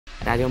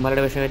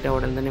രാജവെമ്പാലയുടെ വിഷമേറ്റ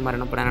ഉടൻ തന്നെ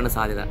മരണപ്പെടാനാണ്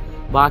സാധ്യത.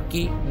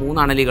 ബാക്കി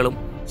 3 അണലികളും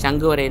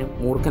ശംഖുവരയനും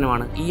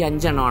മൂർഖനുമാണ്. ഈ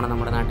 5 എണ്ണമാണ്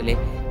നമ്മുടെ നാട്ടിലെ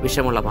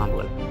വിഷമുള്ള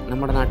പാമ്പുകൾ.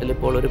 നമ്മുടെ നാട്ടിൽ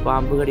ഇപ്പോൾ ഒരു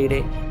പാമ്പ് കടിയുടെ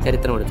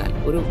ചരിത്രം എടുത്താൽ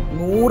ഒരു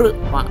 100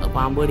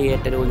 പാമ്പ്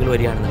കടിയേറ്റ രോഗികൾ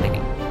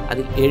വരികയാണെന്നുണ്ടെങ്കിൽ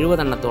അതിൽ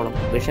 70 എണ്ണത്തോളം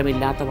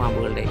വിഷമില്ലാത്ത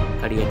പാമ്പുകളുടെ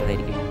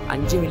കടിയേറ്റതായിരിക്കും.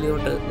 5 മില്ലി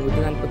തൊട്ട്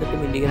 148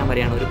 മില്ലിഗ്രാം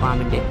വരെയാണ് ഒരു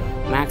പാമ്പിൻ്റെ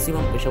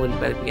മാക്സിമം വിഷം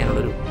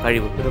ഉൽപ്പാദിപ്പിക്കാനുള്ളൊരു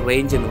കഴിവ്, ഒരു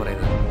റേഞ്ച് എന്ന്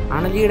പറയുന്നത്.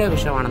 അണലിയുടെ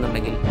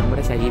വിഷമാണെന്നുണ്ടെങ്കിൽ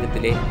നമ്മുടെ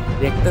ശരീരത്തിലെ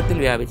രക്തത്തിൽ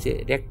വ്യാപിച്ച്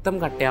രക്തം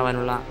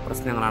കട്ടയാവാനുള്ള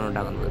പ്രശ്നങ്ങളാണ്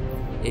ഉണ്ടാകുന്നത്.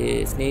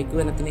 സ്നേക്ക്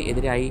വെനത്തിന്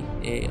എതിരായി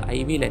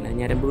IV ലൈൻ,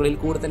 ഞരമ്പുകളിൽ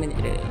കൂടെ തന്നെ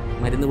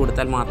മരുന്ന്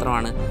കൊടുത്താൽ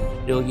മാത്രമാണ്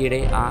രോഗിയുടെ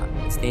ആ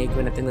സ്നേക്ക്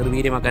വെനത്തെ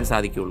നിർവീര്യമാക്കാൻ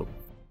സാധിക്കുകയുള്ളൂ.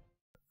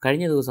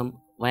 കഴിഞ്ഞ ദിവസം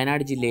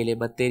വയനാട് ജില്ലയിലെ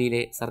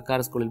ബത്തേരിയിലെ സർക്കാർ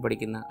സ്കൂളിൽ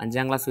പഠിക്കുന്ന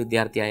 5ാം ക്ലാസ്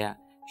വിദ്യാർത്ഥിയായ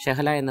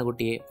ഷഹല എന്ന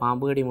കുട്ടിയെ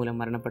പാമ്പുകടി മൂലം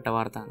മരണപ്പെട്ട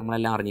വാർത്ത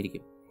നമ്മളെല്ലാം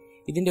അറിഞ്ഞിരിക്കും.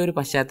 ഇതിൻ്റെ ഒരു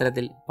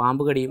പശ്ചാത്തലത്തിൽ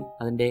പാമ്പുകടിയും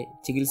അതിൻ്റെ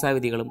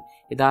ചികിത്സാവിധികളും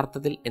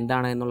യഥാർത്ഥത്തിൽ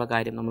എന്താണ് എന്നുള്ള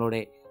കാര്യം നമ്മളോട്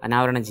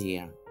അനാവരണം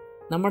ചെയ്യുകയാണ്.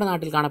 നമ്മുടെ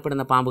നാട്ടിൽ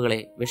കാണപ്പെടുന്ന പാമ്പുകളെ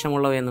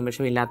വിഷമുള്ളവയെന്നും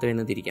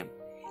വിഷമില്ലാത്തവയെന്നും തിരിക്കാം.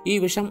 ഈ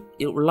വിഷം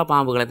ഉള്ള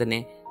പാമ്പുകളെ തന്നെ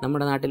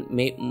നമ്മുടെ നാട്ടിൽ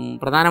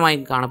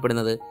പ്രധാനമായും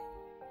കാണപ്പെടുന്നത്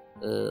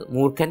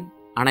മൂർഖൻ,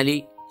 അണലി,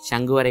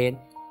 ശംഖുവരയൻ,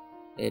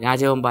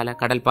 രാജവെമ്പാല,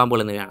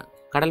 കടൽപ്പാമ്പുകൾ എന്നിവയാണ്.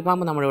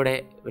 കടൽപ്പാമ്പ് നമ്മുടെ ഇവിടെ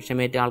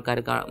വിഷമേറ്റ ആൾക്കാർ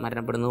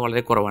മരണപ്പെടുന്നത്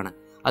വളരെ കുറവാണ്.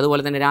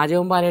 അതുപോലെ തന്നെ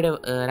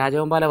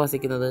രാജവെമ്പാല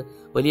വസിക്കുന്നത്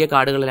വലിയ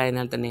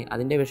കാടുകളിലായതിനാൽ തന്നെ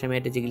അതിൻ്റെ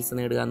വിഷമേറ്റ ചികിത്സ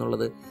നേടുക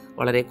എന്നുള്ളത്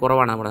വളരെ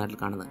കുറവാണ് നമ്മുടെ നാട്ടിൽ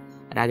കാണുന്നത്.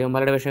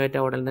 രാജവെമ്പാലയുടെ വിഷമേറ്റ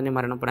ഉടൻ തന്നെ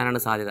മരണപ്പെടാനാണ്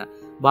സാധ്യത.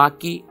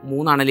 ബാക്കി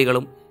 3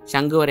 അണലികളും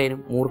ശംഖുവരയനും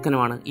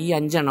മൂർഖനുമാണ്. ഈ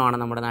 5 എണ്ണമാണ്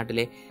നമ്മുടെ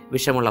നാട്ടിലെ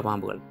വിഷമുള്ള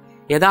പാമ്പുകൾ.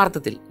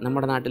 യഥാർത്ഥത്തിൽ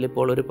നമ്മുടെ നാട്ടിൽ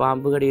ഇപ്പോൾ ഒരു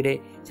പാമ്പ് കടിയുടെ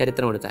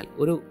ചരിത്രം എടുത്താൽ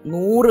ഒരു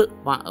 100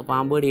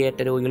 പാമ്പ്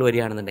കടിയേറ്റ രോഗികൾ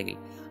വരികയാണെന്നുണ്ടെങ്കിൽ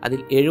അതിൽ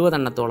 70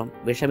 എണ്ണത്തോളം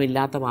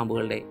വിഷമില്ലാത്ത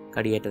പാമ്പുകളുടെ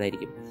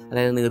കടിയേറ്റതായിരിക്കും.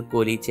 അതായത്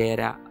നീർക്കോലി,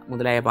 ചേര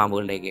മുതലായ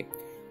പാമ്പുകളുടെയൊക്കെ.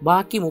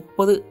 ബാക്കി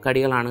 30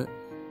 കടികളാണ്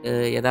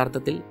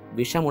യഥാർത്ഥത്തിൽ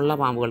വിഷമുള്ള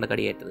പാമ്പുകളുടെ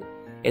കടിയേറ്റത്.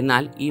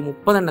 എന്നാൽ ഈ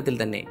 30 എണ്ണത്തിൽ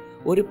തന്നെ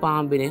ഒരു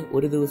പാമ്പിന്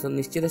ഒരു ദിവസം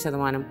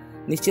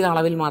നിശ്ചിത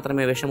അളവിൽ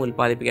മാത്രമേ വിഷം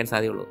ഉൽപ്പാദിപ്പിക്കാൻ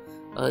സാധ്യതയുള്ളൂ.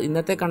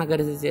 ഇന്നത്തെ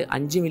കണക്കനുസരിച്ച്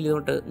 5 മില്ലി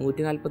തൊട്ട്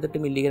 148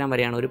 മില്ലിഗ്രാം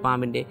വരെയാണ് ഒരു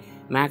പാമ്പിൻ്റെ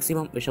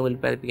മാക്സിമം വിഷം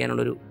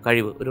ഉൽപ്പാദിപ്പിക്കാനുള്ളൊരു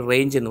കഴിവ്, ഒരു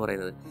റേഞ്ച് എന്ന്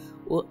പറയുന്നത്.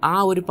 ആ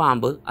ഒരു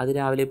പാമ്പ് അത്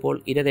രാവിലെ ഇപ്പോൾ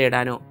ഇര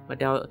തേടാനോ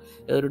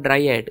ഒരു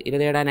ഡ്രൈ ആയിട്ട് ഇര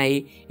തേടാനായി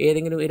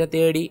ഏതെങ്കിലും ഇര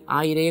തേടി ആ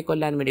ഇരയെ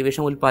കൊല്ലാൻ വേണ്ടി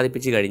വിഷം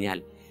ഉൽപ്പാദിപ്പിച്ച് കഴിഞ്ഞാൽ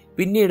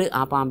പിന്നീട്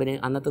ആ പാമ്പിന്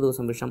അന്നത്തെ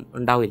ദിവസം വിഷം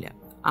ഉണ്ടാവില്ല.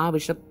 ആ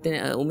വിഷത്തിന്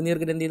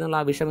ഉമിനീർഗ്രന്ഥി എന്നുള്ള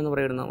ആ വിഷം എന്ന്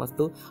പറയുന്ന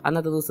വസ്തു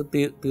അന്നത്തെ ദിവസം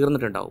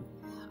തീർന്നിട്ടുണ്ടാവും.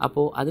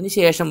 അപ്പോൾ അതിന്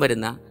ശേഷം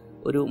വരുന്ന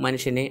ഒരു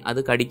മനുഷ്യനെ അത്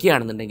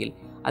കടിക്കുകയാണെന്നുണ്ടെങ്കിൽ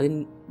അതിന്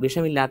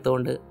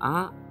വിഷമില്ലാത്തതുകൊണ്ട് ആ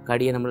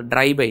കടിയെ നമ്മൾ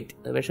ഡ്രൈ ബൈറ്റ്,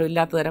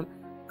 വിഷമില്ലാത്ത തരം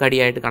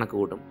കടിയായിട്ട് കണക്ക്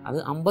കൂട്ടും. അത്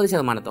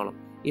 50%.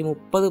 ഈ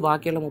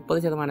ബാക്കിയുള്ള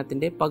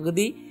 30%ൻ്റെ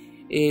പകുതി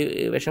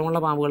വിഷമുള്ള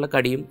പാമ്പുകളുടെ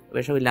കടിയും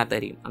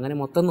വിഷമില്ലാത്തതായിരിക്കും. അങ്ങനെ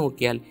മൊത്തം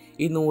നോക്കിയാൽ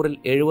ഈ 100-ൽ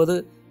 70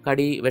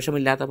 കടി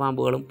വിഷമില്ലാത്ത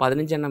പാമ്പുകളും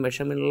 15 എണ്ണം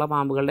വിഷമുള്ള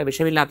പാമ്പുകളുടെ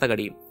വിഷമില്ലാത്ത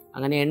കടിയും,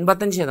 അങ്ങനെ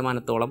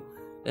 85%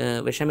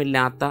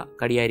 വിഷമില്ലാത്ത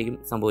കടിയായിരിക്കും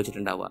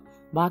സംഭവിച്ചിട്ടുണ്ടാവുക.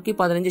 ബാക്കി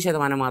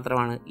 15%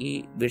 മാത്രമാണ് ഈ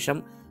വിഷം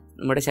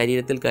നമ്മുടെ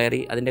ശരീരത്തിൽ കയറി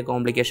അതിൻ്റെ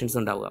കോംപ്ലിക്കേഷൻസ്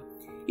ഉണ്ടാവുക.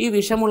 ഈ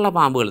വിഷമുള്ള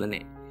പാമ്പുകൾ തന്നെ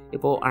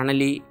ഇപ്പോൾ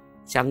അണലി,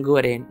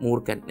 ശംഖുവരയൻ,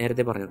 മൂർഖൻ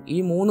നേരത്തെ പറഞ്ഞു, ഈ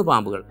 3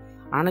 പാമ്പുകൾ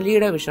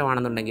അണലിയുടെ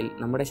വിഷമാണെന്നുണ്ടെങ്കിൽ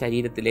നമ്മുടെ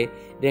ശരീരത്തിലെ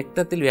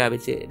രക്തത്തിൽ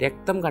വ്യാപിച്ച്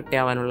രക്തം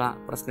കട്ടയാവാനുള്ള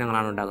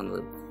പ്രശ്നങ്ങളാണ്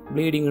ഉണ്ടാകുന്നത്.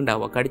 ബ്ലീഡിങ്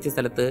ഉണ്ടാവുക, കടിച്ച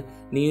സ്ഥലത്ത്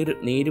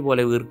നീര്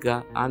പോലെ വീർക്കുക,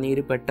 ആ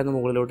നീര് പെട്ടെന്ന്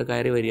മുകളിലോട്ട്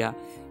കയറി വരിക,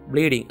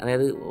 ബ്ലീഡിങ്,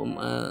 അതായത്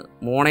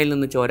മോണയിൽ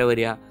നിന്ന് ചോര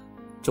വരിക,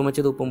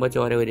 ചുമച്ച് തുപ്പുമ്പോൾ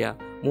ചോര വരിക,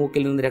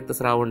 മൂക്കിൽ നിന്ന്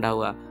രക്തസ്രാവം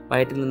ഉണ്ടാവുക,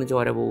 വയറ്റിൽ നിന്ന്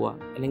ചോര പോവുക,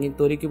 അല്ലെങ്കിൽ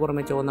തൊലിക്ക്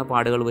പുറമെ ചുവന്ന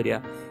പാടുകൾ വരിക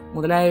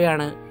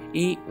മുതലായവയാണ്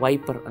ഈ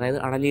വൈപ്പർ, അതായത്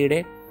അണലിയുടെ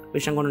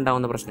വിഷം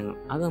കൊണ്ടുണ്ടാകുന്ന പ്രശ്നങ്ങൾ.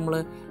 അത് നമ്മൾ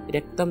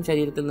രക്തം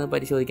ശരീരത്തിൽ നിന്ന്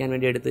പരിശോധിക്കാൻ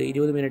വേണ്ടി എടുത്ത്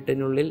 20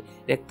 മിനിറ്റിനുള്ളിൽ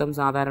രക്തം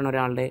സാധാരണ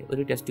ഒരാളുടെ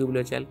ഒരു ടെസ്റ്റ് ട്യൂബിൽ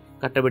വെച്ചാൽ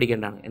കട്ട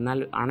പിടിക്കേണ്ടതാണ്. എന്നാൽ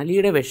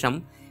അണലിയുടെ വിഷം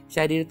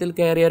ശരീരത്തിൽ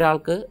കയറിയ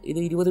ഒരാൾക്ക് ഇത്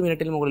 20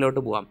 മിനിറ്റിൽ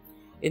മുകളിലോട്ട് പോകാം.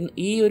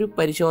 ഈ ഒരു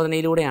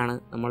പരിശോധനയിലൂടെയാണ്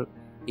നമ്മൾ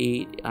ഈ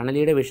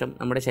അണലിയുടെ വിഷം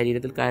നമ്മുടെ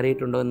ശരീരത്തിൽ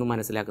കയറിയിട്ടുണ്ടോ എന്ന്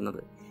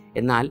മനസ്സിലാക്കുന്നത്.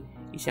 എന്നാൽ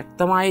ഈ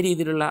ശക്തമായ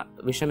രീതിയിലുള്ള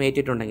വിഷം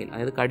ഏറ്റിട്ടുണ്ടെങ്കിൽ,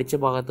 അതായത് കടിച്ച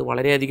ഭാഗത്ത്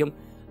വളരെയധികം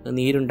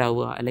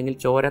നീരുണ്ടാവുക, അല്ലെങ്കിൽ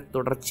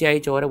തുടർച്ചയായി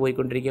ചോര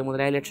പോയിക്കൊണ്ടിരിക്കുക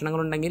മുതലായ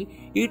ലക്ഷണങ്ങളുണ്ടെങ്കിൽ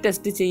ഈ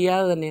ടെസ്റ്റ്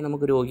ചെയ്യാതെ തന്നെ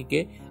നമുക്ക്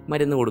രോഗിക്ക്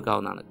മരുന്ന്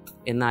കൊടുക്കാവുന്നതാണ്.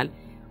 എന്നാൽ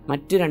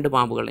മറ്റ് 2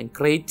 പാമ്പുകൾ,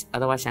 ക്രൈറ്റ്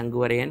അഥവാ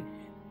ശംഖുവരയൻ,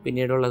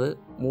 പിന്നീടുള്ളത്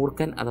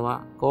മൂർഖൻ അഥവാ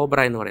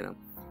കോബ്ര എന്ന് പറയുന്നത്,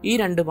 ഈ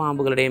 2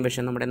 പാമ്പുകളുടെയും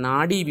വിഷം നമ്മുടെ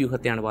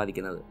നാഡീവ്യൂഹത്തെയാണ്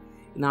ബാധിക്കുന്നത്.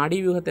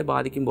 നാഡീവ്യൂഹത്തെ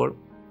ബാധിക്കുമ്പോൾ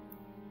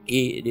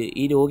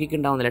ഈ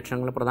രോഗിക്കുണ്ടാകുന്ന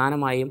ലക്ഷണങ്ങൾ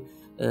പ്രധാനമായും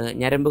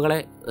ഞരമ്പുകളെ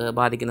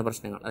ബാധിക്കുന്ന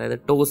പ്രശ്നങ്ങൾ, അതായത്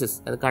ടോസിസ്,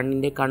 അത്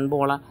കണ്ണിൻ്റെ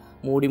കൺപോള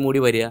മൂടി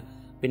വരിക,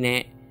 പിന്നെ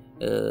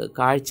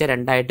കാഴ്ച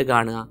 2ആയിട്ട്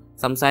കാണുക,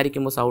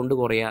 സംസാരിക്കുമ്പോൾ സൗണ്ട്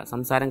കുറയുക,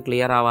 സംസാരം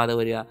ക്ലിയർ ആവാതെ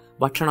വരിക,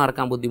 ഭക്ഷണം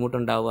ഇറക്കാൻ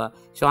ബുദ്ധിമുട്ടുണ്ടാവുക,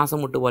 ശ്വാസം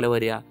മുട്ടുപോലെ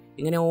വരിക,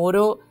 ഇങ്ങനെ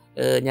ഓരോ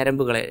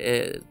ഞരമ്പുകളെ,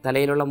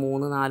 തലയിലുള്ള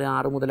 3, 4,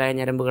 6 മുതലായ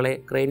ഞരമ്പുകളെ,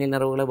 ക്രേനിയൽ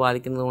നെർവുകളെ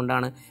ബാധിക്കുന്നത്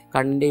കൊണ്ടാണ്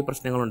കണ്ണിൻ്റെ ഈ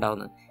പ്രശ്നങ്ങൾ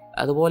ഉണ്ടാകുന്നത്.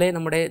 അതുപോലെ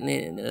നമ്മുടെ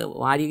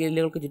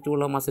വാരികലുകൾക്ക്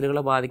ചുറ്റുമുള്ള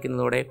മസിലുകളെ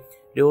ബാധിക്കുന്നതോടെ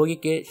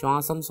രോഗിക്ക്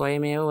ശ്വാസം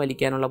സ്വയമേവ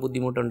വലിക്കാനുള്ള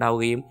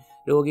ബുദ്ധിമുട്ടുണ്ടാവുകയും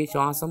രോഗി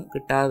ശ്വാസം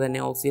കിട്ടാതെ തന്നെ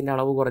ഓക്സിജൻ്റെ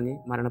അളവ് കുറഞ്ഞ്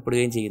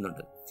മരണപ്പെടുകയും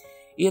ചെയ്യുന്നുണ്ട്.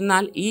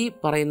 എന്നാൽ ഈ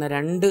പറയുന്ന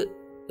 2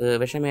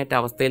 വിഷമേറ്റ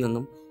അവസ്ഥയിൽ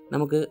നിന്നും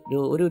നമുക്ക്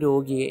ഒരു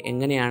രോഗിയെ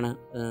എങ്ങനെയാണ്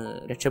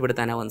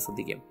രക്ഷപ്പെടുത്താനാവാൻ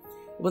ശ്രദ്ധിക്കാം.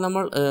 ഇപ്പോൾ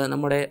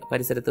നമ്മുടെ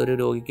പരിസരത്ത് ഒരു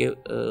രോഗിക്ക്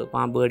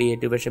പാമ്പ്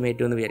കടിയേറ്റു,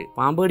 വിഷമേറ്റു എന്ന്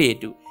പാമ്പ്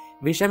കടിയേറ്റു,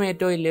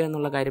 വിഷമേറ്റോ ഇല്ലയോ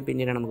എന്നുള്ള കാര്യം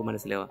പിന്നീടാണ് നമുക്ക്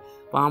മനസ്സിലാവുക.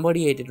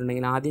 പാമ്പടി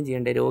ഏറ്റിട്ടുണ്ടെങ്കിൽ ആദ്യം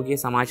ചെയ്യേണ്ടത് രോഗിയെ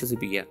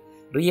സമാശ്വസിപ്പിക്കുക,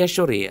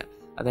 റീഅഷ്വർ ചെയ്യുക.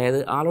 അതായത്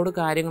ആളോട്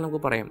കാര്യങ്ങൾ നമുക്ക്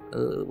പറയാം,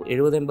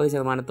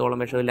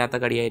 70-80% വിഷമില്ലാത്ത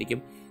കടിയായിരിക്കും,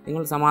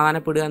 നിങ്ങൾ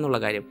സമാധാനപ്പെടുക എന്നുള്ള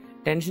കാര്യം.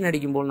 ടെൻഷൻ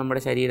അടിക്കുമ്പോൾ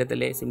നമ്മുടെ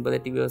ശരീരത്തിലെ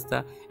സിമ്പതറ്റിക് വ്യവസ്ഥ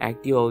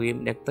ആക്റ്റീവ് ആവുകയും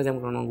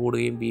രക്തചംക്രമണം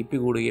കൂടുകയും BP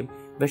കൂടുകയും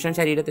വിഷം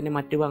ശരീരത്തിൻ്റെ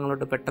മറ്റു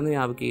ഭാഗങ്ങളോട്ട് പെട്ടെന്ന്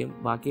വ്യാപിക്കുകയും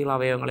ബാക്കിയുള്ള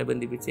അവയവങ്ങളെ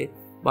ബന്ധിപ്പിച്ച്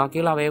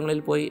ബാക്കിയുള്ള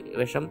അവയവങ്ങളിൽ പോയി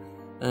വിഷം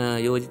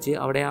യോജിച്ച്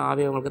അവിടെ ആ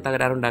അവയവങ്ങൾക്ക്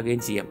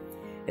തകരാറുണ്ടാക്കുകയും ചെയ്യാം.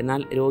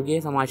 എന്നാൽ രോഗിയെ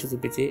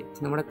സമാശ്വസിപ്പിച്ച്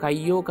നമ്മുടെ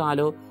കയ്യോ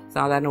കാലോ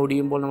സാധാരണ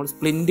ഒടിയുമ്പോൾ നമ്മൾ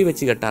സ്പ്ലിൻറ്റ്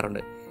വെച്ച്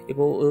കെട്ടാറുണ്ട്.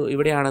 ഇപ്പോൾ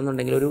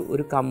ഇവിടെയാണെന്നുണ്ടെങ്കിൽ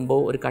ഒരു കമ്പോ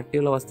ഒരു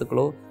കട്ടിയുള്ള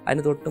വസ്തുക്കളോ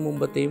അതിന് തൊട്ട്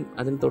മുമ്പത്തെയും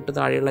അതിന് തൊട്ട്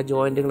താഴെയുള്ള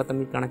ജോയിൻറ്റുകളെ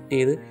തമ്മിൽ കണക്ട്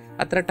ചെയ്ത്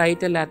അത്ര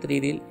ടൈറ്റ് അല്ലാത്ത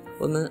രീതിയിൽ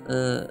ഒന്ന്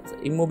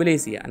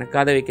ഇമ്മൊബിലൈസ് ചെയ്യുക,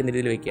 അനക്കാതെ വയ്ക്കുന്ന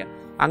രീതിയിൽ വയ്ക്കുക.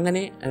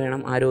 അങ്ങനെ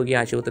വേണം ആ രോഗിയെ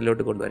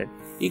ആശുപത്രിയിലോട്ട് കൊണ്ടുവരാൻ.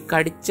 ഈ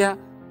കടിച്ച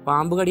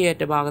പാമ്പ്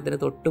കടിയേറ്റ ഭാഗത്തിന്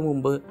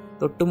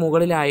തൊട്ട്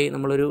മുകളിലായി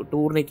നമ്മളൊരു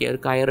ടൂർണിക്ക്, ഒരു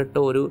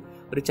കയറിട്ടോ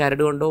ഒരു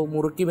ചരട് കൊണ്ടോ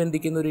മുറുക്കി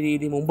ബന്ധിക്കുന്ന ഒരു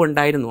രീതി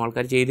മുമ്പുണ്ടായിരുന്നു,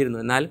 ആൾക്കാർ ചെയ്തിരുന്നു.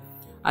 എന്നാൽ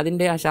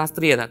അതിൻ്റെ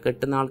അശാസ്ത്രീയത,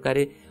 കെട്ടുന്ന ആൾക്കാർ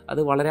അത്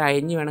വളരെ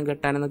അയഞ്ഞ് വേണം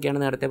കെട്ടാനെന്നൊക്കെയാണ്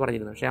നേരത്തെ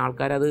പറഞ്ഞിരുന്നത്. പക്ഷേ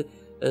ആൾക്കാരത്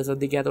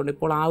ശ്രദ്ധിക്കാത്തതുകൊണ്ട്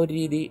ഇപ്പോൾ ആ ഒരു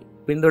രീതി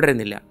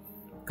പിന്തുടരുന്നില്ല.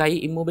 കൈ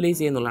ഇമ്മൊബിലൈസ്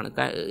ചെയ്യുന്നുള്ളതാണ്.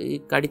 ഈ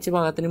കടിച്ച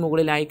ഭാഗത്തിന്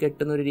മുകളിലായി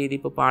കെട്ടുന്ന ഒരു രീതി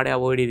ഇപ്പോൾ പാടെ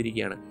അവോയ്ഡ്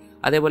ചെയ്തിരിക്കുകയാണ്.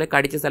 അതേപോലെ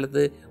കടിച്ച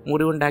സ്ഥലത്ത്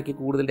മുറിവുണ്ടാക്കി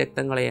കൂടുതൽ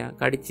രക്തം കളയുക,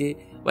 കടിച്ച്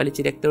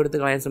വലിച്ച് രക്തം എടുത്ത്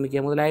കളയാൻ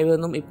ശ്രമിക്കുക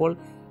മുതലായവയൊന്നും ഇപ്പോൾ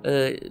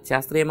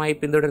ശാസ്ത്രീയമായി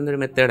പിന്തുടരുന്നൊരു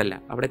മെത്തേഡല്ല.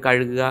 അവിടെ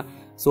കഴുകുക,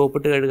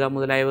 സോപ്പിട്ട് കഴുകുക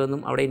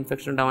മുതലായവയൊന്നും അവിടെ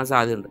ഇൻഫെക്ഷൻ ഉണ്ടാവാൻ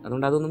സാധ്യതയുണ്ട്.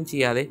 അതുകൊണ്ട് അതൊന്നും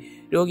ചെയ്യാതെ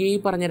രോഗി ഈ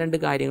പറഞ്ഞ 2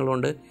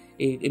 കാര്യങ്ങളുകൊണ്ട്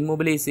ഈ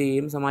ഇമ്മൊബിലൈസ്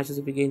ചെയ്യുകയും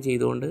സമാശ്വസിപ്പിക്കുകയും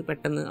ചെയ്തുകൊണ്ട്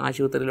പെട്ടെന്ന്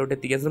ആശുപത്രിയിലോട്ട്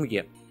എത്തിക്കാൻ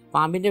ശ്രമിക്കുക.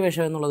 പാമ്പിൻ്റെ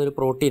വിഷം എന്നുള്ളതൊരു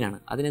പ്രോട്ടീനാണ്.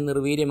 അതിനെ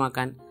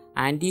നിർവീര്യമാക്കാൻ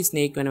ആൻറ്റി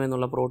സ്നേക്ക് വെനം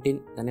എന്നുള്ള പ്രോട്ടീൻ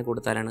തന്നെ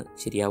കൊടുത്താലാണ്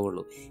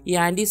ശരിയാവുള്ളൂ. ഈ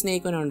ആൻറ്റി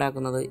സ്നേക്ക് വെനം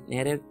ഉണ്ടാക്കുന്നത്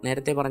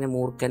നേരത്തെ പറഞ്ഞ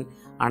മൂർക്കൻ,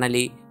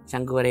 അണലി,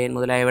 ശംഖുവരയൻ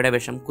മുതലായവയുടെ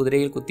വിഷം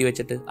കുതിരയിൽ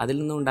കുത്തിവെച്ചിട്ട് അതിൽ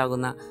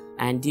നിന്നുണ്ടാകുന്ന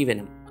ആൻറ്റി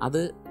വെനം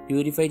അത്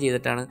പ്യൂരിഫൈ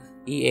ചെയ്തിട്ടാണ്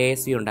ഈ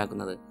ASV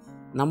ഉണ്ടാക്കുന്നത്.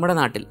 നമ്മുടെ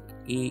നാട്ടിൽ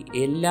ഈ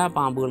എല്ലാ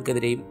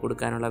പാമ്പുകൾക്കെതിരെയും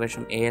കൊടുക്കാനുള്ള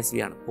വിഷം ASV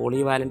ആണ്,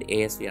 പോളിവാലൻ്റ്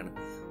ASV ആണ്.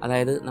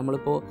 അതായത്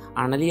നമ്മളിപ്പോൾ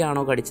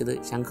അണലിയാണോ കടിച്ചത്,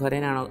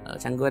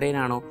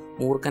 ശംഖുവരയനാണോ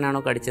മൂർക്കനാണോ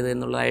കടിച്ചത്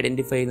എന്നുള്ളത്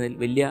ഐഡൻറ്റിഫൈ ചെയ്യുന്നതിൽ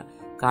വലിയ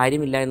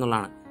കാര്യമില്ല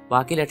എന്നുള്ളതാണ്.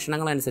 ബാക്കി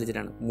ലക്ഷണങ്ങൾ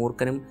അനുസരിച്ചിട്ടാണ്.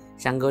 മൂർക്കനും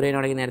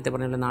ശംഖുവരയനാണെങ്കിൽ നേരത്തെ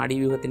പറഞ്ഞ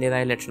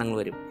നാഡീവ്യൂഹത്തിൻ്റെതായ ലക്ഷണങ്ങൾ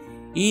വരും.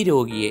 ഈ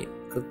രോഗിയെ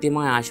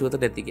കൃത്യമായ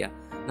ആശുപത്രിയിൽ എത്തിക്കുക.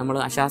 നമ്മൾ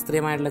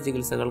അശാസ്ത്രീയമായിട്ടുള്ള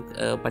ചികിത്സകൾ,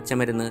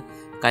 പച്ചമരുന്ന്,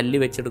 കല്ല്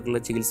വെച്ചെടുക്കുന്ന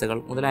ചികിത്സകൾ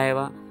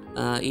മുതലായവ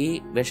ഈ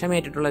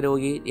വിഷമേറ്റിട്ടുള്ള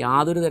രോഗി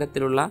യാതൊരു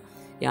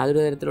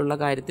തരത്തിലുള്ള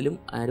കാര്യത്തിലും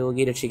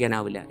രോഗിയെ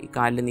രക്ഷിക്കാനാവില്ല. ഈ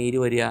കാലിൽ നീര്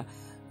വരിക,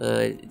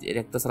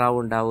 രക്തസ്രാവം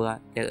ഉണ്ടാവുക,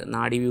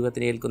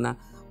 നാഡീവ്യൂഹത്തിന് ഏൽക്കുന്ന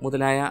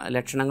മുതലായ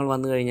ലക്ഷണങ്ങൾ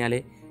വന്നു കഴിഞ്ഞാൽ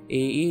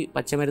ഈ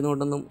പച്ചമരുന്ന്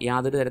കൊണ്ടൊന്നും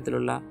യാതൊരു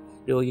തരത്തിലുള്ള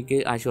രോഗിക്ക്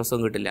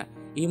ആശ്വാസവും കിട്ടില്ല.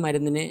 ഈ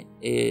മരുന്നിന്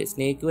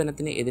സ്നേക്ക്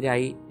വെനത്തിന്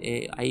എതിരായി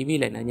IV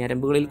ലൈൻ,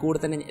 ഞരമ്പുകളിൽ കൂടെ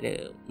തന്നെ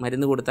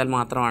മരുന്ന് കൊടുത്താൽ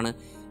മാത്രമാണ്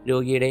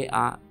രോഗിയുടെ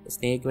ആ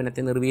സ്നേക്ക്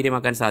വെനത്തെ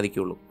നിർവീര്യമാക്കാൻ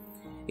സാധിക്കുകയുള്ളൂ.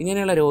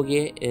 ഇങ്ങനെയുള്ള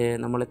രോഗിയെ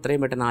നമ്മൾ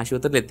എത്രയും പെട്ടെന്ന്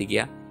ആശുപത്രിയിൽ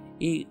എത്തിക്കുക.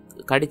 ഈ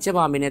കടിച്ച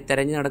പാമ്പിനെ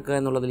തിരഞ്ഞു നടക്കുക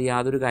എന്നുള്ളതിൽ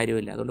യാതൊരു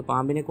കാര്യമില്ല. അതുകൊണ്ട്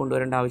പാമ്പിനെ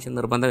കൊണ്ടുവരേണ്ട ആവശ്യം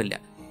നിർബന്ധമില്ല.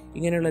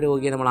 ഇങ്ങനെയുള്ള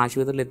രോഗിയെ നമ്മൾ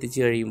ആശുപത്രിയിൽ എത്തിച്ചു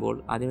കഴിയുമ്പോൾ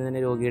ആദ്യമേ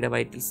തന്നെ രോഗിയുടെ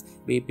വൈറ്റൽസ്,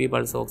 BP,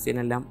 പൾസ്, ഓക്സിജൻ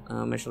എല്ലാം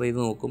മെഷർ ചെയ്ത്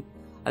നോക്കും.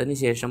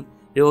 അതിനുശേഷം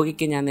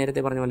രോഗിക്ക് ഞാൻ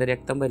നേരത്തെ പറഞ്ഞ പോലെ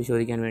രക്തം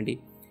പരിശോധിക്കാൻ വേണ്ടി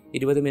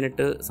 20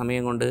 മിനിറ്റ്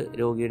സമയം കൊണ്ട്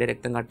രോഗിയുടെ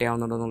രക്തം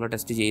കട്ടയാവുന്നുണ്ടോ എന്നുള്ള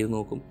ടെസ്റ്റ് ചെയ്ത്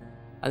നോക്കും.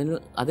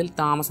 അതിൽ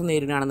താമസം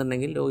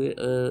നേരിടുകയാണെന്നുണ്ടെങ്കിൽ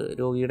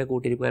രോഗിയുടെ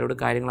കൂട്ടിരിപ്പുകാരോട്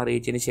കാര്യങ്ങൾ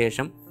അറിയിച്ചതിന്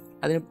ശേഷം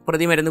അതിന്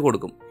പ്രതിമരുന്ന്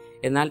കൊടുക്കും.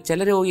 എന്നാൽ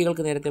ചില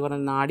രോഗികൾക്ക് നേരത്തെ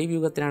പറഞ്ഞ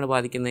നാഡീവ്യൂഹത്തിനാണ്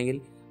ബാധിക്കുന്നതെങ്കിൽ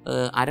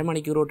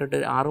അരമണിക്കൂർ തൊട്ടിട്ട്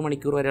 6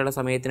 മണിക്കൂർ വരെയുള്ള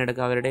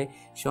സമയത്തിനിടയ്ക്ക് അവരുടെ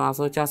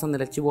ശ്വാസോച്ഛ്വാസം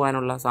നിലച്ചു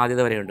പോകാനുള്ള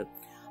സാധ്യത വരെയുണ്ട്.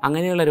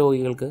 അങ്ങനെയുള്ള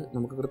രോഗികൾക്ക്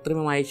നമുക്ക്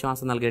കൃത്രിമമായി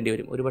ശ്വാസം നൽകേണ്ടി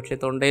വരും. ഒരുപക്ഷെ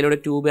തൊണ്ടയിലൂടെ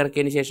ട്യൂബ്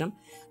ഇറക്കിയതിന് ശേഷം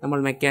നമ്മൾ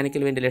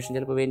മെക്കാനിക്കൽ വെന്റിലേഷൻ,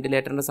 ചിലപ്പോൾ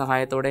വെന്റിലേറ്ററിൻ്റെ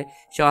സഹായത്തോടെ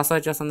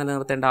ശ്വാസോച്ഛ്വാസം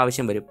നിലനിർത്തേണ്ട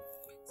ആവശ്യം വരും.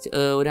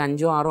 ഒരു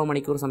 5-6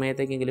 മണിക്കൂർ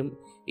സമയത്തേക്കെങ്കിലും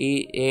ഈ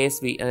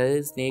ASV,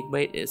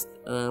 അതായത്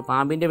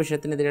പാമ്പിൻ്റെ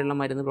വിഷത്തിനെതിരെയുള്ള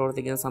മരുന്ന്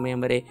പ്രവർത്തിക്കുന്ന സമയം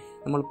വരെ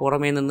നമ്മൾ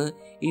പുറമേ നിന്ന്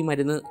ഈ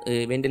മരുന്ന്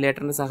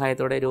വെന്റിലേറ്ററിൻ്റെ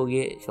സഹായത്തോടെ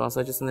രോഗിയെ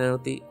ശ്വാസോച്ഛ്വാസം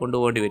നിലനിർത്തി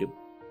കൊണ്ടുപോകേണ്ടി വരും.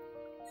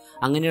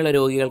 അങ്ങനെയുള്ള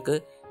രോഗികൾക്ക്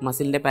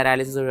മസിലിൻ്റെ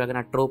പാരാലിസിസ് ഒഴിവാക്കാൻ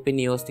അട്രോപ്പിൻ,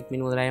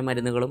 നിയോസ്റ്റിക്മിൻ മുതലായ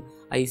മരുന്നുകളും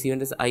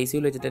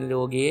ICUവിൽ വെച്ചിട്ട് തന്നെ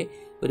രോഗിയെ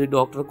ഒരു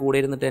ഡോക്ടർ കൂടെ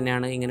ഇരുന്നിട്ട്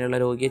തന്നെയാണ് ഇങ്ങനെയുള്ള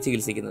രോഗിയെ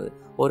ചികിത്സിക്കുന്നത്.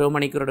 ഓരോ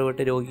മണിക്കൂർ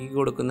ഇടവിട്ട് രോഗിക്ക്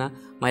കൊടുക്കുന്ന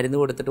മരുന്ന്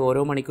കൊടുത്തിട്ട്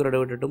ഓരോ മണിക്കൂർ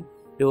ഇടവിട്ടിട്ടും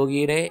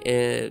രോഗിയുടെ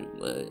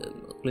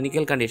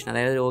ക്ലിനിക്കൽ കണ്ടീഷൻ,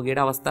 അതായത്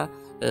രോഗിയുടെ അവസ്ഥ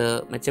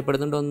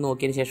മെച്ചപ്പെടുന്നുണ്ടോ എന്ന്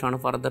നോക്കിയതിന് ശേഷമാണ്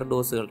ഫർദർ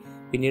ഡോസുകൾ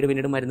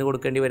പിന്നീട് മരുന്ന്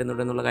കൊടുക്കേണ്ടി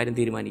വരുന്നുണ്ടോ എന്നുള്ള കാര്യം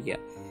തീരുമാനിക്കുക.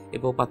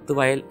 ഇപ്പോൾ 10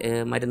 വയൽ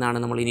മരുന്നാണ്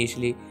നമ്മൾ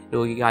ഇനീഷ്യലി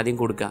രോഗിക്ക് ആദ്യം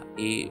കൊടുക്കുക.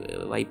 ഈ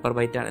വൈപ്പർ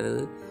ബൈറ്റ്,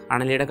 അതായത്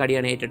അണലിയുടെ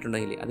കടിയാണ്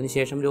ഏറ്റിട്ടുണ്ടെങ്കിൽ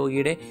അതിനുശേഷം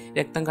രോഗിയുടെ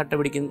രക്തം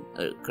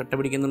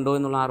കട്ടപിടിക്കുന്നുണ്ടോ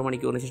എന്നുള്ള 6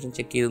 മണിക്കൂറിന് ശേഷം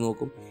ചെക്ക് ചെയ്ത്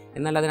നോക്കും.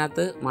 എന്നാൽ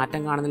അതിനകത്ത്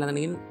മാറ്റം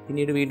കാണുന്നില്ലെന്നുണ്ടെങ്കിൽ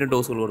പിന്നീട് വീണ്ടും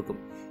ഡോസുകൾ കൊടുക്കും.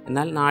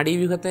 എന്നാൽ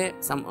നാഡീവ്യൂഹത്തെ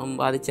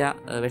ബാധിച്ച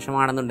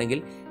വിഷമാണെന്നുണ്ടെങ്കിൽ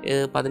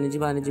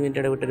 15 മിനിറ്റ്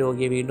ഇടവിട്ട്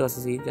രോഗിയെ വീണ്ടും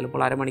അസസ് ചെയ്യും.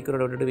 ചിലപ്പോൾ അരമണിക്കൂർ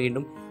ഇടവിട്ട്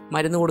വീണ്ടും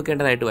മരുന്ന്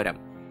കൊടുക്കേണ്ടതായിട്ട് വരാം.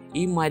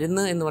 ഈ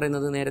മരുന്ന് എന്ന്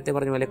പറയുന്നത് നേരത്തെ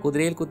പറഞ്ഞ പോലെ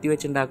കുതിരയിൽ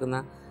കുത്തിവെച്ചുണ്ടാക്കുന്ന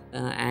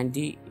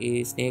ആൻറ്റി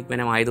സ്നേക്ക്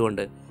വെനം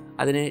ആയതുകൊണ്ട്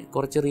അതിന്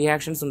കുറച്ച്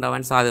റിയാക്ഷൻസ്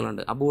ഉണ്ടാവാൻ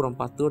സാധ്യതകളുണ്ട്. അപൂർവം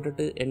 10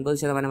 തൊട്ടിട്ട്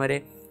 80% വരെ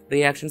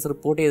റിയാക്ഷൻസ്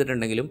റിപ്പോർട്ട്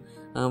ചെയ്തിട്ടുണ്ടെങ്കിലും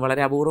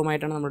വളരെ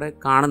അപൂർവമായിട്ടാണ് നമ്മുടെ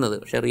കാണുന്നത്.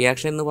 പക്ഷേ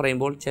റിയാക്ഷൻ എന്ന്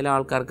പറയുമ്പോൾ ചില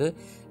ആൾക്കാർക്ക്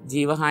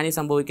ജീവഹാനി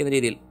സംഭവിക്കുന്ന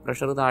രീതിയിൽ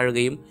പ്രഷർ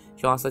താഴുകയും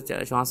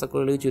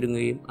ശ്വാസക്കുഴൽ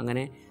ചുരുങ്ങുകയും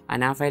അങ്ങനെ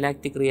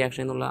അനാഫൈലാക്റ്റിക്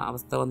റിയാക്ഷൻ എന്നുള്ള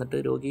അവസ്ഥ വന്നിട്ട്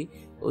രോഗി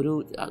ഒരു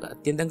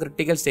അത്യന്തം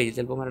ക്രിട്ടിക്കൽ സ്റ്റേജ്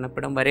ചിലപ്പോൾ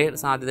മരണപ്പെടാൻ വരെ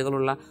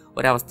സാധ്യതകളുള്ള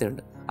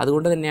ഒരവസ്ഥയുണ്ട്.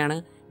 അതുകൊണ്ട് തന്നെയാണ്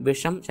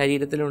വിഷം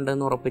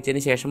ശരീരത്തിലുണ്ടെന്ന്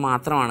ഉറപ്പിച്ചതിന് ശേഷം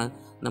മാത്രമാണ്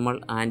നമ്മൾ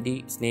ആൻറ്റി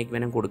സ്നേക്ക്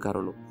വെനം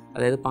കൊടുക്കാറുള്ളൂ.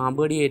 അതായത് പാമ്പ്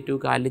കടി ഏറ്റു,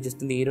 കാലിൽ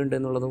ജസ്റ്റ് നീരുണ്ട്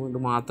എന്നുള്ളത് കൊണ്ട്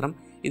മാത്രം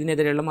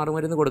ഇതിനെതിരെയുള്ള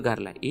മറുമരുന്ന്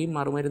കൊടുക്കാറില്ല. ഈ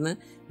മറുമരുന്ന്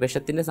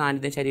വിഷത്തിൻ്റെ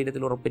സാന്നിധ്യം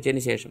ശരീരത്തിൽ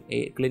ഉറപ്പിച്ചതിന് ശേഷം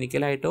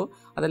ക്ലിനിക്കലായിട്ടോ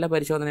അതല്ല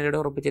പരിശോധനയിലൂടെ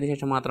ഉറപ്പിച്ചതിന്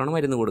ശേഷം മാത്രമാണ്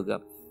മരുന്ന് കൊടുക്കുക.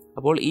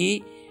 അപ്പോൾ ഈ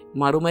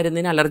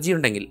മറുമരുന്നിന് അലർജി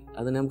ഉണ്ടെങ്കിൽ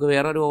അതിന് നമുക്ക്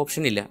വേറൊരു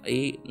ഓപ്ഷൻ ഇല്ല, ഈ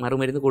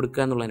മറുമരുന്ന്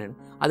കൊടുക്കുക എന്നുള്ളതിനാണ്.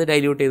 അത്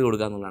ഡൈല്യൂട്ട് ചെയ്ത്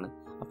കൊടുക്കുക എന്നുള്ളതാണ്.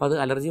 അപ്പോൾ അത്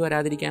അലർജി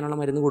വരാതിരിക്കാനുള്ള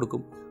മരുന്ന്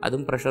കൊടുക്കും.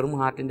 അതും പ്രഷറും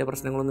ഹാർട്ടിൻ്റെ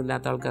പ്രശ്നങ്ങളൊന്നും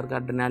ഇല്ലാത്ത ആൾക്കാർക്ക്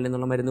അഡ്രിനാലിൻ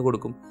എന്നുള്ള മരുന്ന്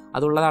കൊടുക്കും.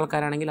 അതുള്ള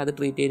ആൾക്കാരാണെങ്കിൽ അത്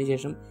ട്രീറ്റ് ചെയ്തതിന്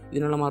ശേഷം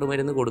ഇതിനുള്ള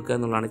മറുമരുന്ന് കൊടുക്കുക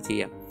എന്നുള്ളതാണ്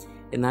ചെയ്യുക.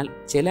 എന്നാൽ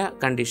ചില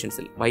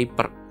കണ്ടീഷൻസിൽ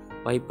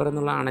വൈപ്പർ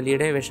എന്നുള്ള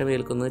അണലിയുടെ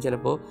വിഷമേൽക്കുന്നത്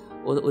ചിലപ്പോൾ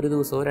ഒരു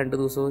ദിവസമോ 2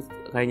 ദിവസമോ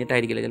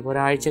കഴിഞ്ഞിട്ടായിരിക്കില്ല, ചിലപ്പോൾ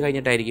ഒരാഴ്ച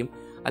കഴിഞ്ഞിട്ടായിരിക്കും.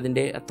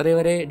 അതിൻ്റെ അത്രയും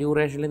വരെ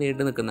ഡ്യൂറേഷനിൽ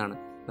നീണ്ടു നിൽക്കുന്നതാണ്.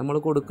 നമ്മൾ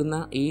കൊടുക്കുന്ന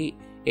ഈ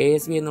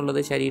ASV എന്നുള്ളത്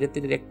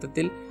ശരീരത്തിൽ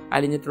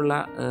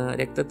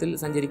രക്തത്തിൽ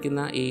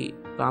സഞ്ചരിക്കുന്ന ഈ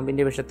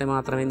പാമ്പിൻ്റെ വിഷത്തെ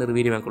മാത്രമേ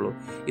നിർവീര്യമാക്കുള്ളൂ.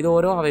 ഇത്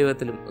ഓരോ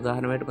അവയവത്തിലും,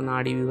 ഉദാഹരണമായിട്ട് ഇപ്പോൾ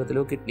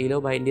നാഡീവ്യൂഹത്തിലോ കിഡ്നിയിലോ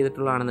ബൈൻഡ്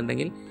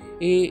ചെയ്തിട്ടുള്ളതാണെന്നുണ്ടെങ്കിൽ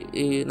ഈ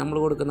നമ്മൾ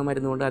കൊടുക്കുന്ന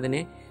മരുന്നുകൊണ്ട്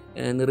അതിനെ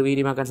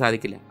നിർവീര്യമാക്കാൻ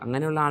സാധിക്കില്ല.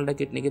 അങ്ങനെയുള്ള ആളുടെ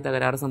കിഡ്നിക്ക്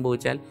തകരാറ്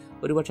സംഭവിച്ചാൽ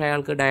ഒരുപക്ഷെ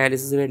അയാൾക്ക്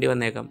ഡയാലിസിസ് വേണ്ടി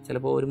വന്നേക്കാം.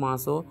 ചിലപ്പോൾ 1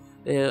 മാസമോ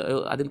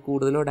അതിൽ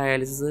കൂടുതലോ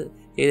ഡയാലിസിസ്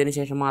ചെയ്തതിന്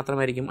ശേഷം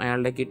മാത്രമായിരിക്കും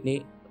അയാളുടെ കിഡ്നി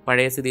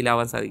പഴയ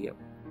സ്ഥിതിയിലാവാൻ സാധിക്കുക.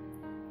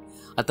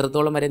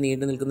 അത്രത്തോളം വരെ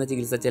നീണ്ടു നിൽക്കുന്ന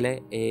ചികിത്സ ചില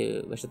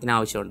വിഷത്തിന്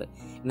ആവശ്യമുണ്ട്.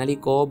 എന്നാൽ ഈ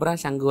കോബ്ര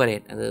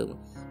ശംഖുവരയൻ, അത്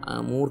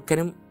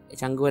മൂർഖനും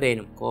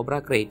ശംഖുവരയനും കോബ്ര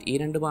ക്രേറ്റ്, ഈ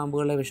 2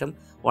 പാമ്പുകളുടെ വിഷം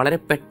വളരെ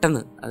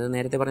പെട്ടെന്ന്, അത്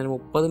നേരത്തെ പറഞ്ഞ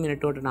 30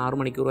 മിനിറ്റ് തൊട്ട് 6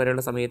 മണിക്കൂർ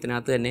വരെയുള്ള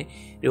സമയത്തിനകത്ത് തന്നെ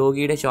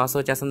രോഗിയുടെ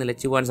ശ്വാസോച്ഛ്വാസം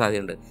നിലച്ചു പോകാൻ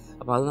സാധ്യതയുണ്ട്.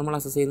 അപ്പോൾ അത് നമ്മൾ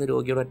അസസ് ചെയ്യുന്ന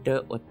രോഗിയുടെ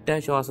ഒറ്റ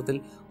ശ്വാസത്തിൽ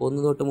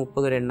 1 തൊട്ട്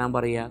 30 വരെ എണ്ണാൻ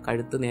പറയുക,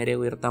 കഴുത്ത് നേരെ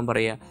ഉയർത്താൻ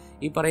പറയുക.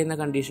 ഈ പറയുന്ന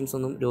കണ്ടീഷൻസ്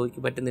ഒന്നും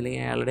രോഗിക്ക്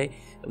പറ്റുന്നില്ലെങ്കിൽ അയാളുടെ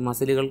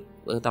മസിലുകൾ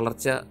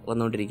തളർച്ച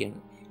വന്നുകൊണ്ടിരിക്കുകയാണ്.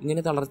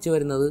 ഇങ്ങനെ തളർച്ച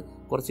വരുന്നത്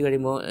കുറച്ച്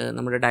കഴിയുമ്പോൾ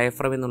നമ്മുടെ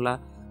ഡയഫ്രം എന്നുള്ള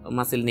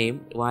മസിലിനെയും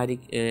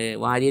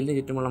വാരിയലിന്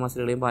ചുറ്റുമുള്ള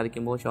മസിലുകളെയും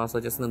ബാധിക്കുമ്പോൾ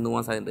ശ്വാസോച്ഛ്വാസം നിന്നു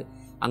പോകാൻ സാധ്യതയുണ്ട്.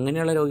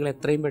 അങ്ങനെയുള്ള രോഗികൾ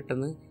എത്രയും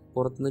പെട്ടെന്ന്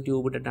പുറത്തുനിന്ന്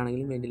ട്യൂബ്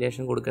ഇട്ടിട്ടാണെങ്കിലും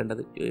വെന്റിലേഷൻ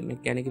കൊടുക്കേണ്ടത്,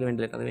 മെക്കാനിക്കൽ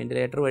വെന്റിലേറ്റർ, അത്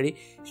വെന്റിലേറ്റർ വഴി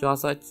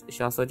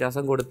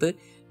ശ്വാസോച്ഛ്വാസം കൊടുത്ത്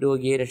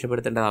രോഗിയെ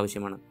രക്ഷപ്പെടുത്തേണ്ടത്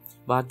ആവശ്യമാണ്.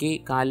 ബാക്കി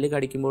കാലിൽ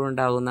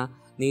കടിക്കുമ്പോഴുണ്ടാകുന്ന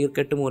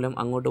നീർക്കെട്ട് മൂലം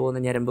അങ്ങോട്ട് പോകുന്ന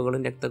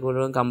ഞരമ്പുകളും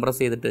രക്തക്കുഴലുകളും കംപ്രസ്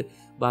ചെയ്തിട്ട്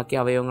ബാക്കി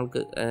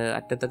അവയവങ്ങൾക്ക്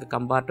അറ്റത്തൊക്കെ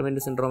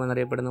കമ്പാർട്ട്മെൻറ്റ് സിൻഡ്രോം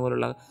എന്നറിയപ്പെടുന്ന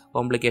പോലുള്ള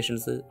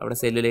കോംപ്ലിക്കേഷൻസ്, അവിടെ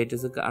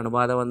സെല്ലുലൈറ്റിസ്,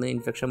 അണുബാധ വന്ന്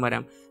ഇൻഫെക്ഷൻ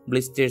വരാം,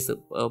 ബ്ലിസ്റ്റേഴ്സ്,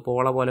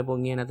 പോള പോലെ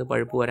പൊങ്ങി അതിനകത്ത്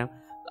പഴുപ്പ് വരാം,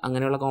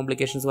 അങ്ങനെയുള്ള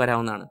കോംപ്ലിക്കേഷൻസ്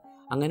വരാവുന്നതാണ്.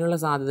 അങ്ങനെയുള്ള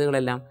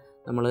സാധ്യതകളെല്ലാം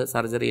നമ്മൾ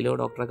സർജറിയിലോ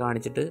ഡോക്ടറെ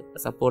കാണിച്ചിട്ട്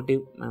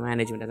സപ്പോർട്ടീവ്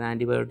മാനേജ്മെൻറ്റ്, അത്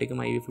ആൻറ്റിബയോട്ടിക്കും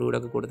IV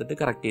ഫ്ലൂയിഡൊക്കെ കൊടുത്തിട്ട്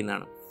കറക്റ്റ്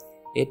ചെയ്യുന്നതാണ്.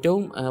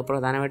 ഏറ്റവും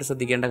പ്രധാനമായിട്ട്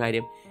ശ്രദ്ധിക്കേണ്ട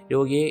കാര്യം,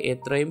 രോഗിയെ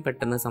എത്രയും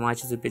പെട്ടെന്ന്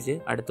സമാശ്വസിപ്പിച്ച്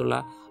അടുത്തുള്ള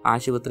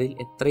ആശുപത്രിയിൽ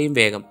എത്രയും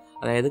വേഗം,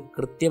 അതായത്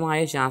കൃത്യമായ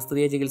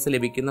ശാസ്ത്രീയ ചികിത്സ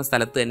ലഭിക്കുന്ന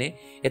സ്ഥലത്ത് തന്നെ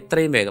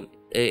എത്രയും വേഗം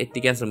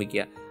എത്തിക്കാൻ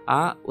ശ്രമിക്കുക. ആ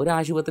ഒരു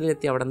ആശുപത്രിയിൽ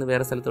എത്തി അവിടെ നിന്ന്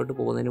വേറെ സ്ഥലത്തോട്ട്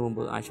പോകുന്നതിന്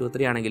മുമ്പ്,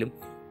 ആശുപത്രിയാണെങ്കിലും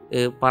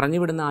പറഞ്ഞു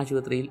വിടുന്ന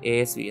ആശുപത്രിയിൽ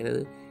ASV,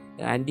 അതായത്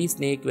ആൻറ്റി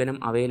സ്നേക്ക് വെനം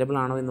അവൈലബിൾ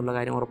ആണോ എന്നുള്ള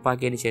കാര്യം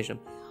ഉറപ്പാക്കിയതിന് ശേഷം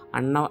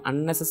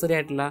അൺനെസസറി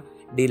ആയിട്ടുള്ള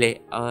ഡിലേ,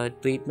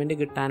 ട്രീറ്റ്മെൻറ്റ്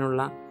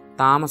കിട്ടാനുള്ള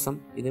താമസം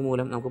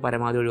ഇതുമൂലം നമുക്ക്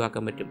പരമാവധി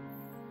ഒഴിവാക്കാൻ പറ്റും.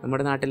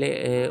 നമ്മുടെ നാട്ടിലെ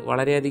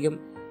വളരെയധികം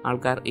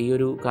ആൾക്കാർ ഈ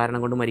ഒരു കാരണം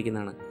കൊണ്ട്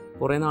മരിക്കുന്നതാണ്.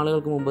 കുറേ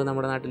നാളുകൾക്ക് മുമ്പ്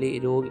നമ്മുടെ നാട്ടിൽ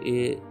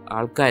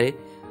ആൾക്കാർ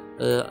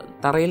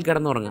തറയിൽ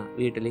കിടന്നുറങ്ങുക,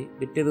 വീട്ടിൽ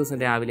പിറ്റേ ദിവസം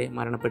രാവിലെ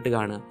മരണപ്പെട്ട്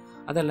കാണുക.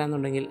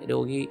 അതല്ലാന്നുണ്ടെങ്കിൽ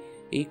രോഗി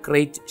ഈ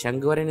ക്രേറ്റ്,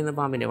 ശംഖുവരൻ എന്ന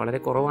പാമ്പിൻ്റെ, വളരെ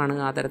കുറവാണ്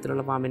ആ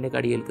തരത്തിലുള്ള പാമ്പിൻ്റെ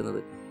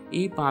കടിയേൽക്കുന്നത്.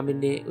 ഈ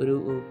പാമ്പിൻ്റെ ഒരു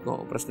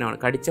പ്രശ്നമാണ്,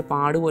 കടിച്ച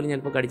പാട് പോലും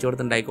ചിലപ്പോൾ കടിച്ചു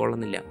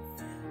കൊടുത്തുണ്ടായിക്കൊള്ളുന്നില്ല,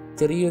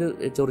 ചെറിയൊരു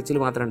ചൊറിച്ചിൽ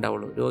മാത്രമേ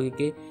ഉണ്ടാവുള്ളൂ.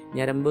 രോഗിക്ക്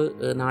ഞരമ്പ്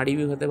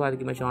നാഡീവ്യൂഹത്തെ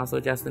ബാധിക്കുമ്പോൾ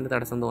ശ്വാസോച്ഛ്വാസത്തിൻ്റെ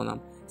തടസ്സം തോന്നാം,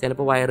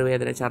 ചിലപ്പോൾ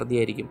വയറുവേദന,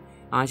 ഛർദിയായിരിക്കും.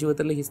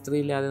 ആശുപത്രിയിൽ ഹിസ്റ്ററി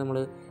ഇല്ലാതെ നമ്മൾ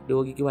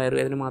രോഗിക്ക്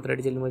വയറുവേദന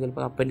മാത്രമായിട്ട് ചെല്ലുമ്പോൾ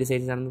ചിലപ്പോൾ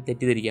അപ്പൻഡിസൈറ്റിസ് ആണെന്ന്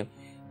തെറ്റിദ്ധരിക്കാം.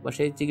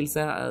 പക്ഷേ ചികിത്സ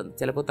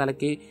ചിലപ്പോൾ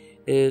തലയ്ക്ക്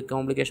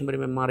കോംപ്ലിക്കേഷൻ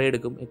വരുമ്പോൾ MRI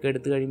എടുക്കും, ഒക്കെ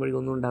എടുത്തു കഴിയുമ്പോഴേക്കും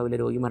ഒന്നും ഉണ്ടാവില്ല,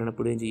 രോഗി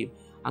മരണപ്പെടുകയും ചെയ്യും.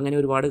 അങ്ങനെ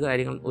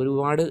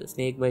ഒരുപാട്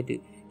സ്നേക്ക് ബൈറ്റ്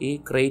ഈ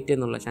ക്രേറ്റ്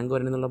എന്നുള്ള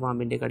ശംഖുവരൻ എന്നുള്ള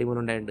പാമ്പിൻ്റെ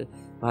കടിമൂലം ഉണ്ടായിട്ടുണ്ട്.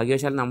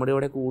 ഭാഗ്യവശാൽ നമ്മുടെ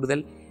ഇവിടെ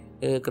കൂടുതൽ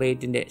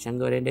ക്രേറ്റിൻ്റെ,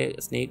 ശംഖുവരൻ്റെ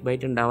സ്നേക്ക്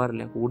ബൈറ്റ്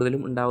ഉണ്ടാവാറില്ല.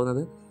 കൂടുതലും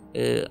ഉണ്ടാവുന്നത്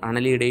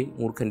അണലിയുടെയും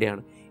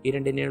മൂർഖൻ്റെയാണ്. ഈ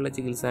രണ്ടിൻ്റെയുള്ള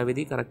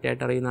ചികിത്സാവിധി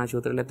കറക്റ്റായിട്ട് അറിയുന്ന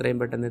ആശുപത്രിയിൽ എത്രയും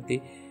പെട്ടെന്ന് എത്തി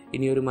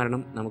ഇനിയൊരു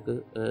മരണം നമുക്ക്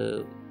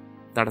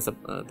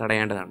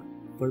തടയേണ്ടതാണ്.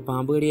 അപ്പോൾ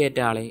പാമ്പ് കടിയേറ്റ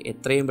ആളെ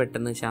എത്രയും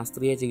പെട്ടെന്ന്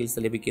ശാസ്ത്രീയ ചികിത്സ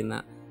ലഭിക്കുന്ന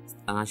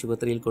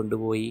ആശുപത്രിയിൽ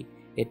കൊണ്ടുപോയി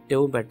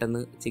ഏറ്റവും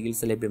പെട്ടെന്ന്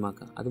ചികിത്സ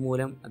ലഭ്യമാക്കുക.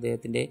 അതുമൂലം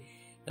അദ്ദേഹത്തിൻ്റെ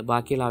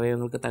ബാക്കിയുള്ള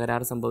അവയവങ്ങൾക്ക്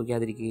തകരാറ്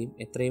സംഭവിക്കാതിരിക്കുകയും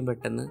എത്രയും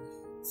പെട്ടെന്ന്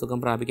സുഖം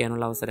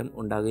പ്രാപിക്കാനുള്ള അവസരം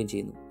ഉണ്ടാകുകയും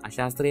ചെയ്യുന്നു.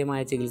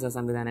 അശാസ്ത്രീയമായ ചികിത്സാ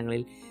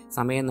സംവിധാനങ്ങളിൽ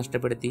സമയം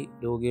നഷ്ടപ്പെടുത്തി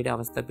രോഗിയുടെ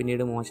അവസ്ഥ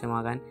പിന്നീട്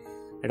മോശമാകാൻ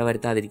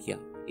ഇടവരുത്താതിരിക്കുക.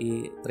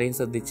 ഇത്രയും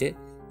ശ്രദ്ധിച്ച്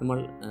നമ്മൾ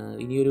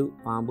ഇനിയൊരു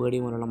പാമ്പ് കടി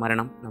മൂലമുള്ള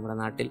മരണം നമ്മുടെ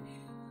നാട്ടിൽ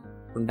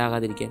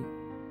ഉണ്ടാകാതിരിക്കാൻ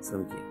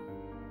ശ്രമിക്കുക.